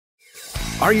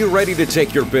Are you ready to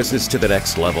take your business to the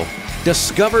next level?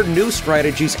 Discover new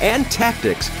strategies and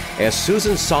tactics as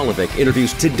Susan Solovic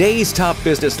interviews today's top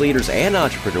business leaders and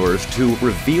entrepreneurs to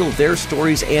reveal their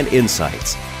stories and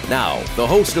insights. Now, the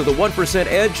host of the 1%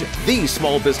 Edge, the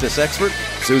small business expert,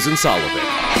 Susan Solovic.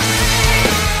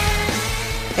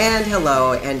 And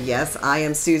hello, and yes, I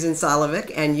am Susan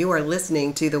Solovic, and you are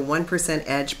listening to the 1%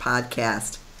 Edge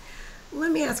podcast.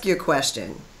 Let me ask you a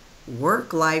question.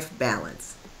 Work-life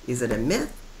balance. Is it a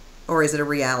myth or is it a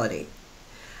reality?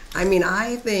 I mean,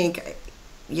 I think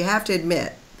you have to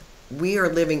admit, we are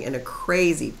living in a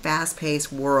crazy,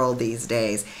 fast-paced world these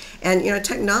days. And,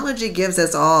 technology gives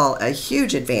us all a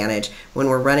huge advantage when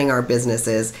we're running our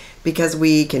businesses because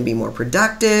we can be more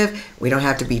productive. We don't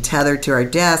have to be tethered to our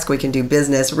desk. We can do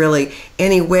business really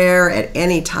anywhere at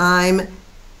any time.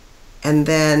 And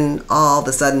then all of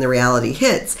a sudden the reality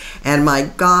hits. And my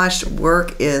gosh,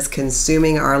 work is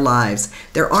consuming our lives.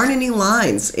 There aren't any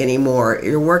lines anymore.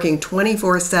 You're working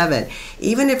 24/7.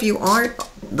 Even if you aren't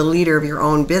the leader of your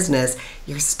own business,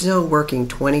 you're still working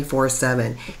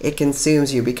 24/7. It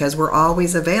consumes you because we're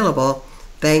always available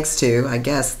thanks to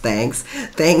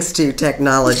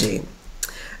technology.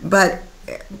 But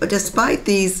despite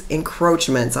these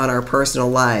encroachments on our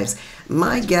personal lives,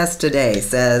 my guest today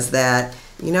says that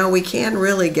we can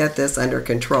really get this under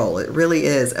control. It really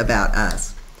is about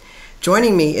us.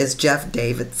 Joining me is Jeff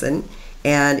Davidson,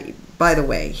 and by the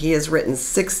way, he has written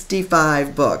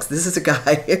 65 books. This is a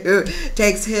guy who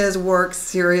takes his work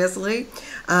seriously.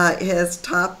 His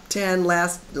top 10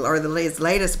 his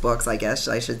latest books, I guess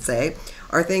I should say,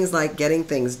 are things like Getting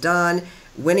Things Done,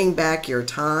 Winning Back Your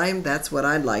Time, that's what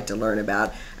I'd like to learn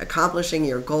about, Accomplishing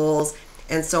Your Goals,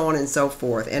 and so on and so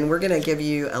forth. And we're going to give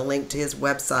you a link to his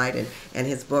website and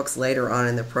his books later on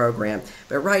in the program.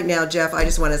 But right now, Jeff, I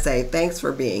just want to say thanks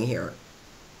for being here.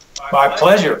 My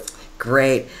pleasure.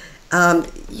 Great.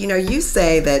 You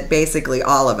say that basically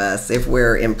all of us, if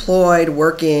we're employed,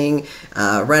 working,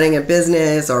 running a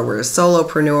business, or we're a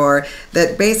solopreneur,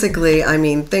 that basically,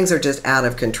 things are just out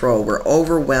of control. We're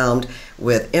overwhelmed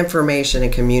with information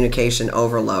and communication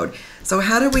overload. So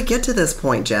how did we get to this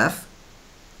point, Jeff?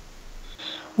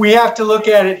 We have to look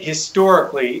at it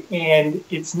historically, and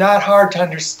it's not hard to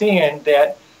understand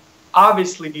that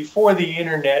obviously before the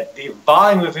internet, the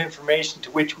volume of information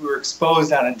to which we were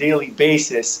exposed on a daily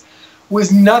basis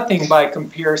was nothing by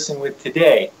comparison with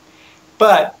today.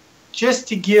 But just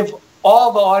to give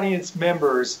all the audience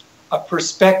members a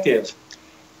perspective,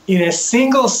 in a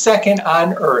single second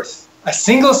on Earth,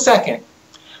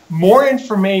 more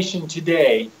information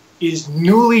today is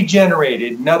newly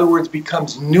generated, in other words,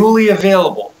 becomes newly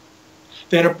available,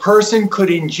 than a person could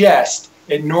ingest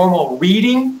at normal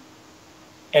reading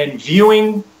and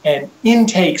viewing and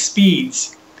intake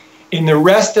speeds in the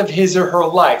rest of his or her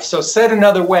life. So said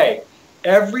another way,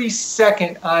 every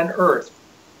second on Earth,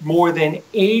 more than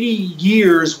 80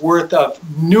 years worth of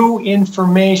new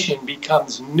information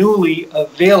becomes newly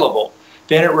available.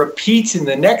 Then it repeats in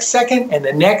the next second and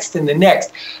the next and the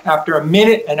next. After a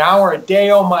minute, an hour, a day,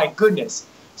 oh my goodness.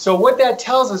 So what that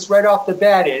tells us right off the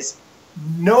bat is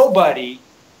nobody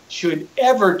should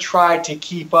ever try to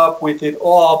keep up with it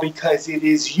all because it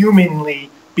is humanly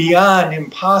beyond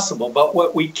impossible. But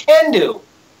what we can do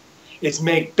is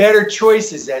make better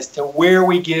choices as to where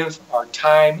we give our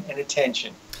time and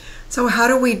attention. So how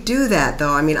do we do that,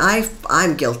 though?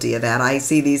 I'm guilty of that. I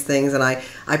see these things and I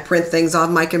print things off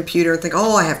my computer and think,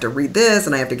 oh, I have to read this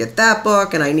and I have to get that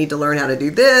book and I need to learn how to do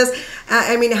this.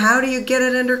 How do you get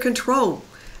it under control?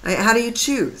 How do you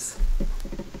choose?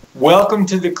 Welcome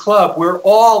to the club. We're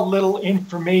all little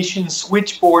information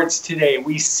switchboards today.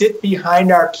 We sit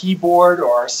behind our keyboard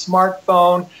or our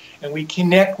smartphone and we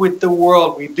connect with the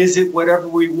world. We visit whatever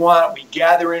we want. We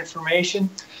gather information,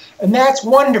 and that's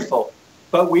wonderful.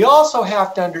 But we also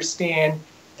have to understand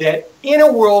that in a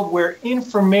world where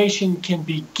information can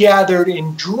be gathered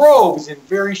in droves in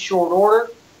very short order,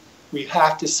 we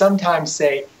have to sometimes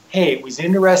say, hey, it was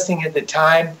interesting at the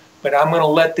time, but I'm going to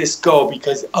let this go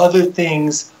because other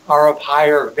things are of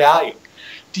higher value.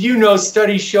 Do you know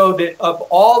studies show that of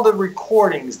all the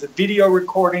recordings, the video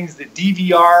recordings, the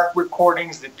DVR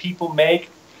recordings that people make,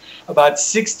 about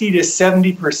 60 to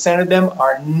 70% of them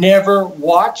are never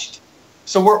watched?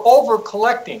 So we're over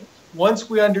collecting. Once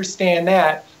we understand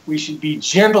that, we should be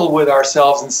gentle with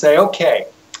ourselves and say, okay,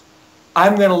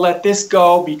 I'm going to let this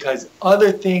go because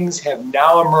other things have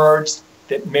now emerged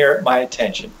that merit my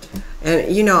attention.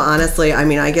 And honestly,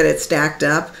 I get it stacked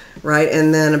up, right?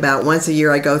 And then about once a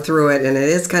year I go through it, and it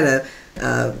is kind of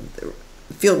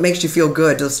makes you feel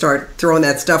good to start throwing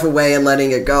that stuff away and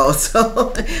letting it go.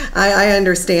 So I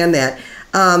understand that.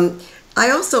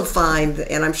 I also find,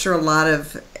 and I'm sure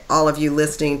all of you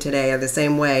listening today are the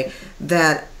same way,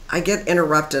 that I get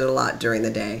interrupted a lot during the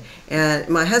day. And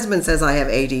my husband says I have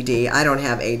ADD. I don't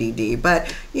have ADD,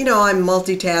 but I'm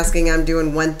multitasking. I'm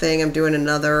doing one thing, I'm doing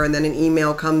another, and then an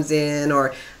email comes in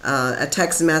or a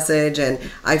text message, and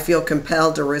I feel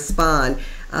compelled to respond.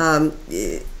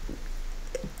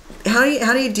 How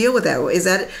do you deal with that? Is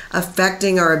that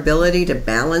affecting our ability to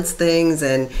balance things?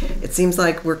 And it seems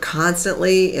like we're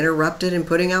constantly interrupted and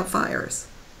putting out fires.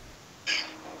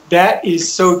 That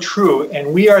is so true.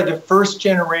 And we are the first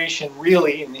generation,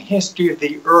 really, in the history of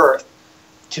the earth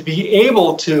to be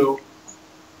able to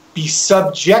be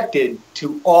subjected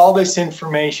to all this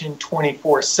information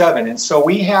 24/7. And so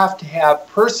we have to have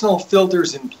personal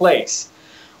filters in place.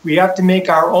 We have to make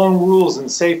our own rules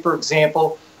and say, for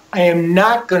example, I am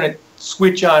not going to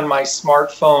switch on my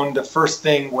smartphone the first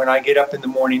thing when I get up in the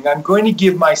morning. I'm going to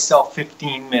give myself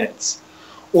 15 minutes.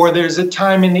 Or there's a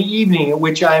time in the evening at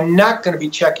which I'm not going to be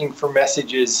checking for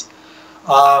messages.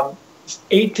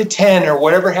 8 to 10 or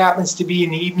whatever happens to be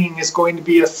in the evening is going to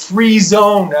be a free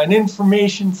zone, an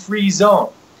information-free zone.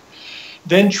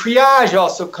 Then triage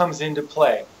also comes into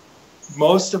play.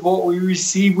 Most of what we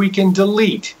receive we can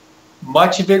delete.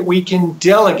 Much of it we can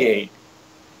delegate.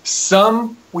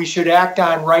 Some we should act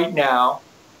on right now,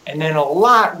 and then a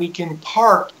lot we can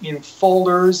park in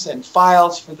folders and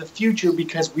files for the future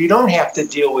because we don't have to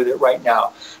deal with it right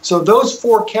now. So those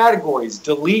 4 categories,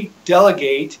 delete,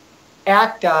 delegate,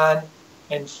 act on,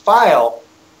 and file,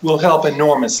 will help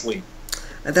enormously.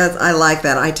 I like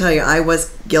that. I tell you, I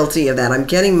was guilty of that. I'm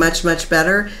getting much, much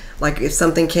better. Like if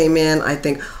something came in, I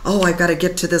think, oh, I've got to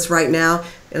get to this right now.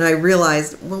 And I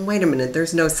realized, well, wait a minute,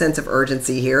 there's no sense of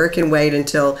urgency here. It can wait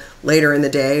until later in the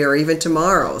day or even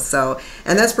tomorrow. So,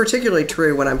 and that's particularly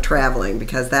true when I'm traveling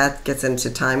because that gets into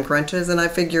time crunches. And I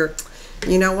figure,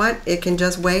 you know what, it can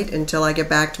just wait until I get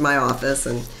back to my office.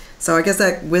 And so I guess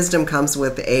that wisdom comes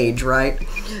with age, right?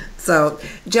 So,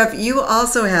 Jeff, you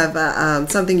also have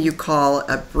something you call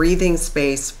a breathing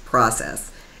space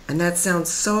process. And that sounds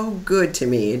so good to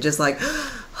me. Just like,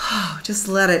 oh, just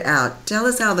let it out. Tell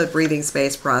us how the breathing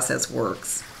space process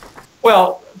works.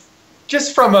 Well,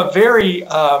 just from a very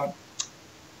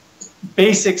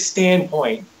basic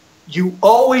standpoint, you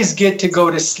always get to go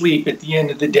to sleep at the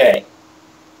end of the day.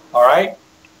 All right?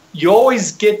 You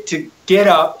always get to get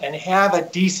up and have a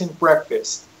decent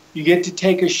breakfast. You get to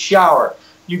take a shower.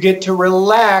 You get to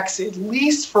relax at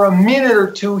least for a minute or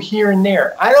two here and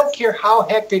there. I don't care how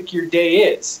hectic your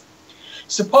day is.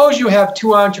 Suppose you have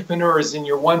 2 entrepreneurs in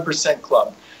your 1%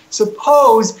 club.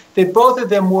 Suppose that both of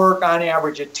them work on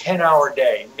average a 10-hour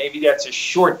day. Maybe that's a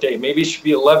short day. Maybe it should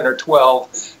be 11 or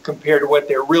 12 compared to what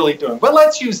they're really doing. But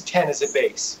let's use 10 as a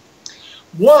base.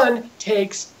 One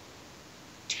takes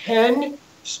 10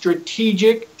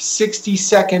 strategic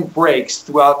 60-second breaks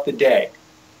throughout the day.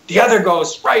 The other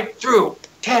goes right through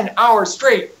 10 hours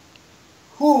straight.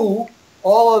 Who,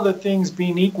 all other things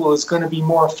being equal, is going to be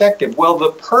more effective? Well,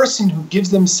 the person who gives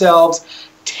themselves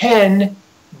 10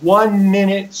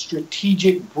 one-minute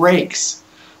strategic breaks,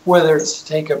 whether it's to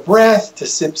take a breath, to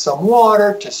sip some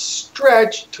water, to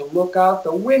stretch, to look out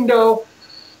the window,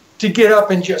 to get up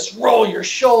and just roll your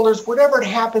shoulders, whatever it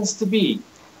happens to be.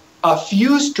 A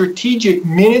few strategic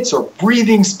minutes or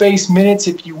breathing space minutes,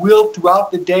 if you will, throughout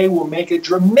the day will make a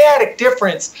dramatic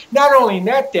difference, not only in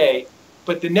that day,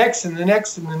 but the next and the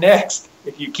next and the next,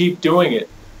 if you keep doing it.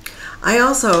 I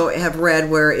also have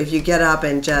read where if you get up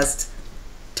and just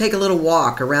take a little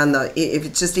walk around if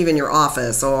it's just even your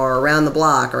office or around the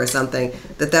block or something,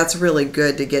 that's really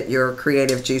good to get your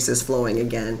creative juices flowing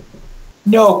again.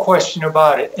 No question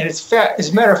about it. And as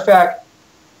a matter of fact,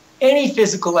 any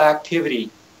physical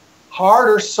activity, hard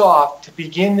or soft, to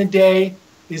begin the day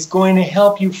is going to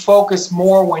help you focus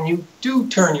more when you do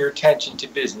turn your attention to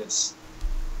business.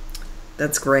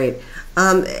 That's great.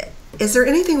 Is there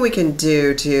anything we can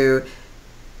do to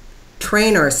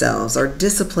train ourselves or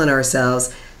discipline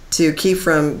ourselves to keep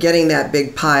from getting that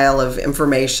big pile of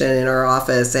information in our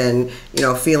office and,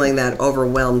 feeling that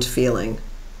overwhelmed feeling?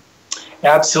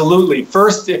 Absolutely.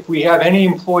 First, if we have any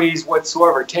employees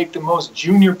whatsoever, take the most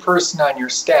junior person on your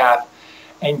staff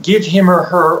and give him or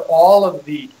her all of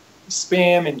the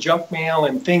spam and junk mail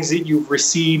and things that you've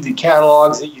received, the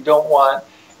catalogs that you don't want.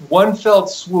 One fell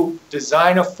swoop,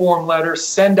 design a form letter,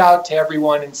 send out to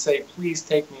everyone and say, please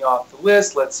take me off the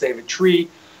list, let's save a tree.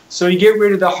 So you get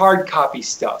rid of the hard copy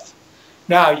stuff.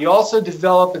 Now, you also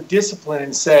develop a discipline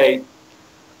and say,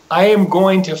 I am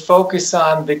going to focus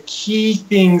on the key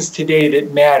things today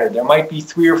that matter. There might be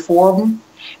 3 or 4 of them.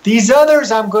 These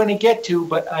others I'm going to get to,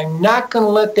 but I'm not going to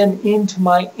let them into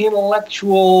my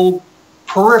intellectual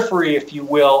periphery, if you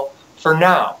will, for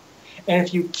now. And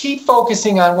if you keep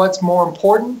focusing on what's more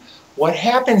important, what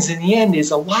happens in the end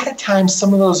is a lot of times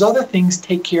some of those other things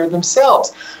take care of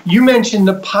themselves. You mentioned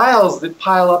the piles that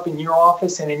pile up in your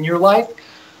office and in your life.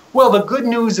 Well, the good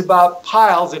news about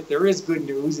piles, if there is good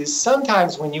news, is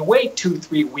sometimes when you wait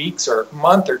 2-3 weeks or a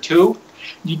month or two,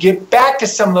 you get back to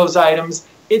some of those items,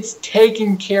 it's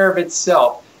taking care of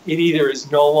itself. It either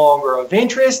is no longer of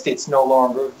interest, it's no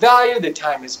longer of value, the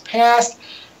time has passed.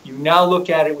 You now look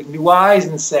at it with new eyes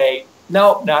and say,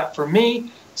 no, not for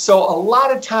me. So a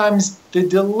lot of times the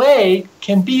delay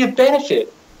can be a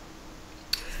benefit.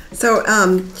 So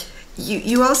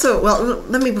you also, well,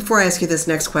 let me, before I ask you this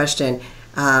next question,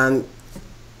 I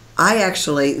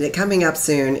actually, coming up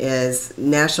soon is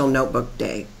National Notebook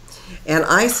Day. And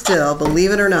I still,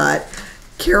 believe it or not,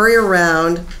 carry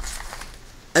around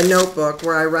a notebook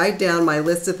where I write down my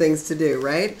list of things to do,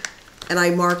 right? And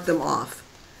I mark them off.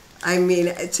 I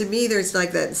mean, to me, there's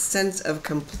like that sense of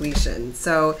completion.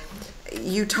 So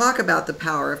you talk about the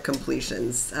power of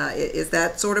completions. Is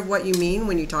that sort of what you mean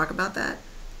when you talk about that?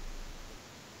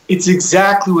 It's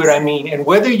exactly what I mean. And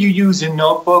whether you use a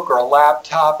notebook or a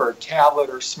laptop or a tablet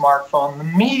or smartphone, the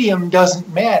medium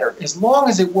doesn't matter as long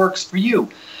as it works for you.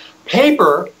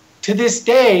 Paper, to this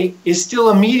day, is still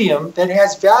a medium that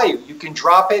has value. You can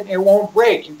drop it and it won't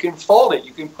break. You can fold it.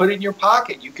 You can put it in your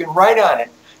pocket. You can write on it.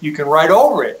 You can write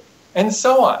over it, and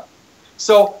so on.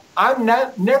 So I'm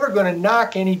never going to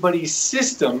knock anybody's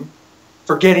system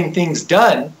for getting things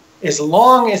done as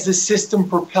long as the system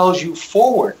propels you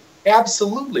forward.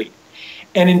 Absolutely.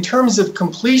 And in terms of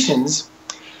completions,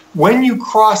 when you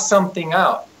cross something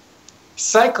out,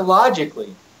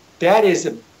 psychologically, that is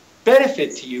a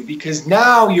benefit to you because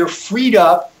now you're freed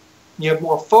up, you have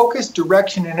more focus,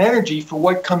 direction, and energy for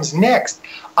what comes next.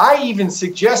 I even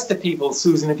suggest to people,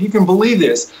 Susan, if you can believe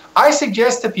this, I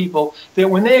suggest to people that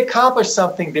when they accomplish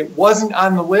something that wasn't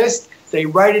on the list, they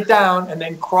write it down and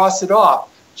then cross it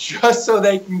off, just so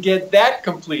they can get that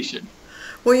completion.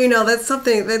 Well, you know, that's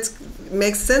something that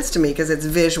makes sense to me because it's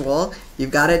visual.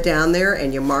 You've got it down there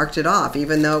and you marked it off,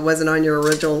 even though it wasn't on your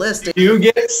original list. You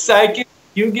get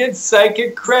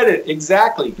psychic credit,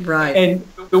 exactly. Right. And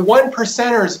the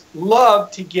 1%ers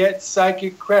love to get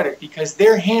psychic credit because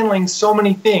they're handling so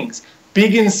many things,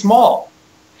 big and small.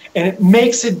 And it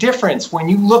makes a difference when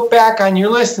you look back on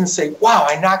your list and say, wow,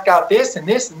 I knocked out this and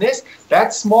this and this.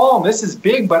 That's small and this is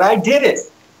big, but I did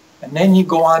it. And then you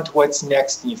go on to what's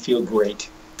next and you feel great.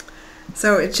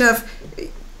 So, Jeff,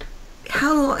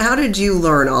 how did you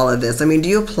learn all of this? I mean, do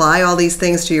you apply all these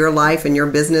things to your life and your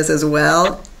business as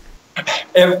well?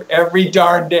 Every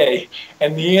darn day.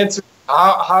 And the answer,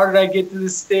 how did I get to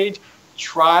this stage?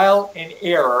 Trial and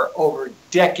error over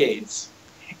decades.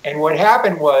 And what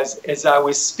happened was, as I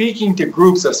was speaking to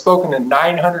groups, I've spoken to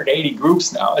 980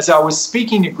 groups now, as I was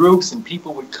speaking to groups and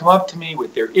people would come up to me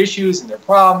with their issues and their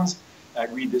problems,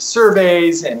 I'd read the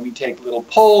surveys and we take little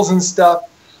polls and stuff.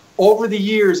 Over the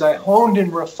years, I honed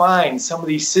and refined some of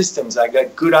these systems. I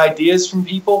got good ideas from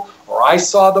people, or I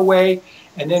saw the way,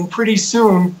 and then pretty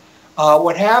soon,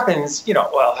 what happens,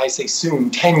 well, I say soon,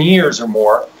 10 years or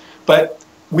more, but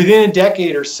within a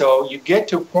decade or so, you get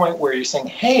to a point where you're saying,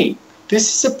 hey,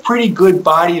 this is a pretty good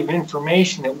body of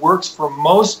information that works for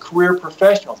most career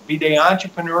professionals, be they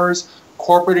entrepreneurs,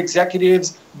 corporate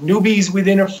executives, newbies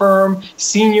within a firm,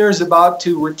 seniors about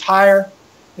to retire.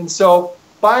 And so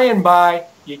by and by,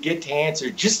 you get to answer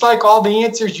just like all the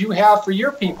answers you have for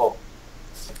your people.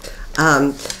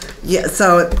 Yeah.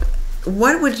 So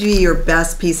what would be your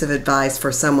best piece of advice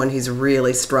for someone who's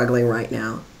really struggling right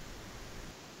now?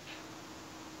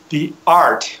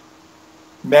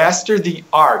 Master the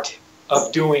art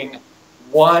of doing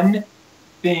one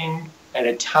thing at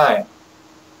a time.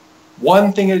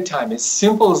 One thing at a time. As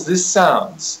simple as this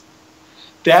sounds,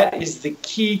 that is the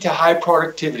key to high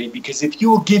productivity, because if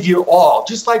you will give your all,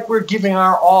 just like we're giving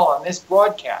our all on this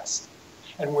broadcast,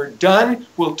 and we're done,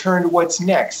 we'll turn to what's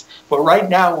next. But right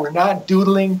now, we're not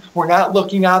doodling, we're not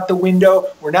looking out the window,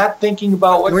 we're not thinking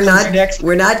about what comes next.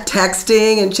 We're not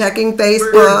texting and checking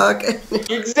Facebook.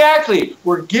 Exactly.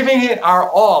 We're giving it our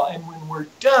all, and when we're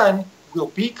done, we'll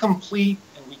be complete,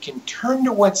 and we can turn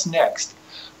to what's next.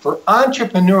 For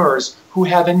entrepreneurs who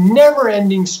have a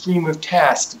never-ending stream of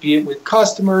tasks, be it with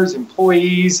customers,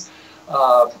 employees,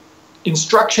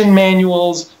 instruction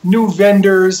manuals, new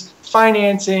vendors,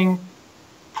 financing,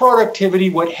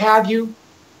 productivity, what have you,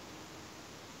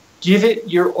 give it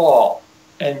your all.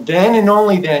 And then and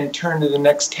only then turn to the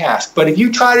next task. But if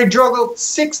you try to juggle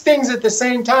 6 things at the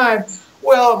same time,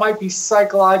 well, it might be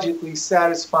psychologically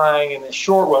satisfying in the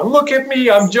short run. Look at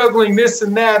me, I'm juggling this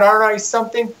and that, aren't I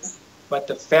something? But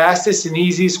the fastest and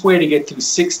easiest way to get through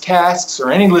 6 tasks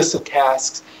or any list of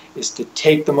tasks is to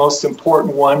take the most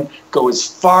important one, go as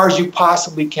far as you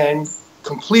possibly can,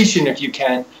 completion if you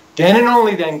can, then and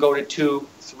only then go to 2,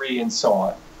 3, and so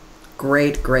on.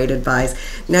 Great, great advice.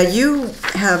 Now, you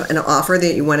have an offer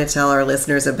that you want to tell our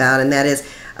listeners about, and that is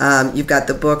you've got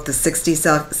the book, The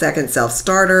 60-Second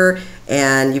Self-Starter,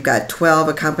 and you've got 12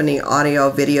 accompanying audio,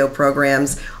 video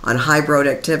programs on high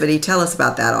productivity. Tell us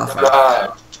about that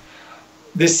offer.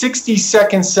 The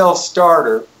 60-Second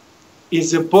Self-Starter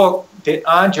is a book that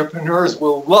entrepreneurs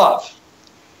will love.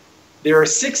 There are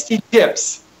 60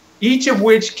 tips, each of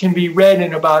which can be read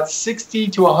in about 60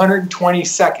 to 120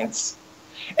 seconds.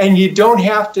 And you don't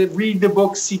have to read the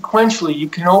book sequentially. You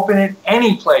can open it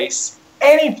any place,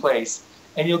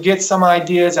 and you'll get some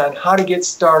ideas on how to get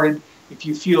started if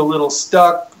you feel a little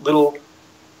stuck, little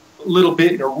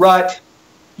bit in a rut,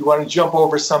 you want to jump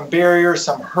over some barrier,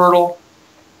 some hurdle,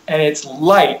 and it's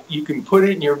light. You can put it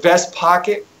in your vest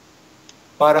pocket,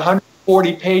 about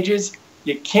 140 pages.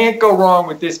 You can't go wrong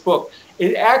with this book.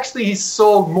 It actually has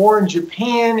sold more in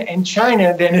Japan and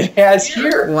China than it has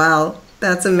here. Wow.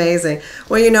 That's amazing.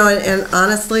 Well, and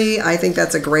honestly, I think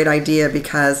that's a great idea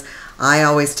because I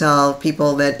always tell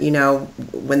people that,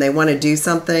 when they want to do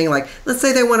something, like, let's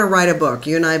say they want to write a book.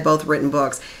 You and I have both written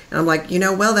books. And I'm like,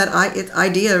 that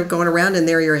idea going around in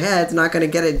there in your head's not going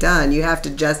to get it done. You have to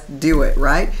just do it,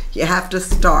 right? You have to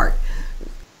start.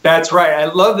 That's right. I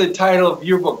love the title of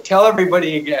your book. Tell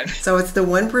everybody again. So it's the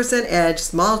 1% Edge,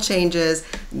 small changes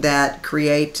that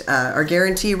create or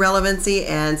guarantee relevancy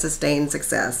and sustain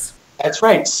success. That's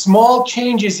right. Small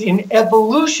changes in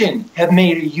evolution have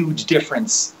made a huge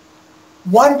difference.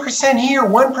 1% here,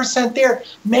 1% there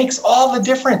makes all the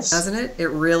difference. Doesn't it? It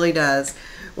really does.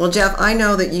 Well, Jeff, I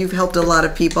know that you've helped a lot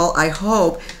of people. I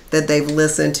hope that they've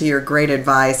listened to your great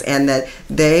advice and that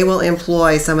they will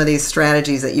employ some of these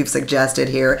strategies that you've suggested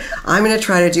here. I'm going to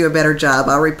try to do a better job.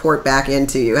 I'll report back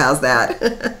into you. How's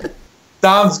that?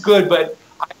 Sounds good, but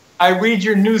I read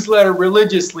your newsletter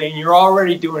religiously, and you're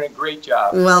already doing a great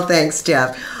job. Well, thanks,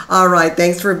 Jeff. All right,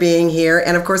 thanks for being here.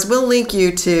 And, of course, we'll link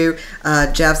you to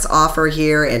Jeff's offer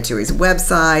here and to his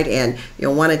website, and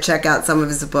you'll want to check out some of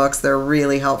his books. They're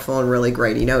really helpful and really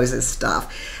great. He knows his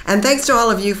stuff. And thanks to all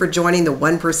of you for joining the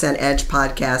 1% Edge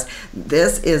podcast.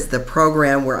 This is the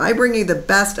program where I bring you the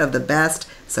best of the best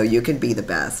so you can be the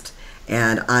best.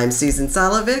 And I'm Susan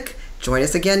Solovic. Join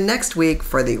us again next week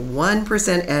for the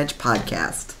 1% Edge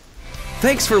podcast.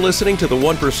 Thanks for listening to the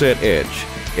 1% Edge.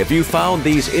 If you found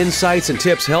these insights and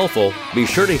tips helpful, be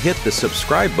sure to hit the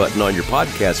subscribe button on your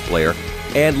podcast player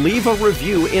and leave a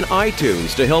review in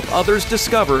iTunes to help others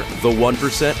discover the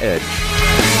 1% Edge.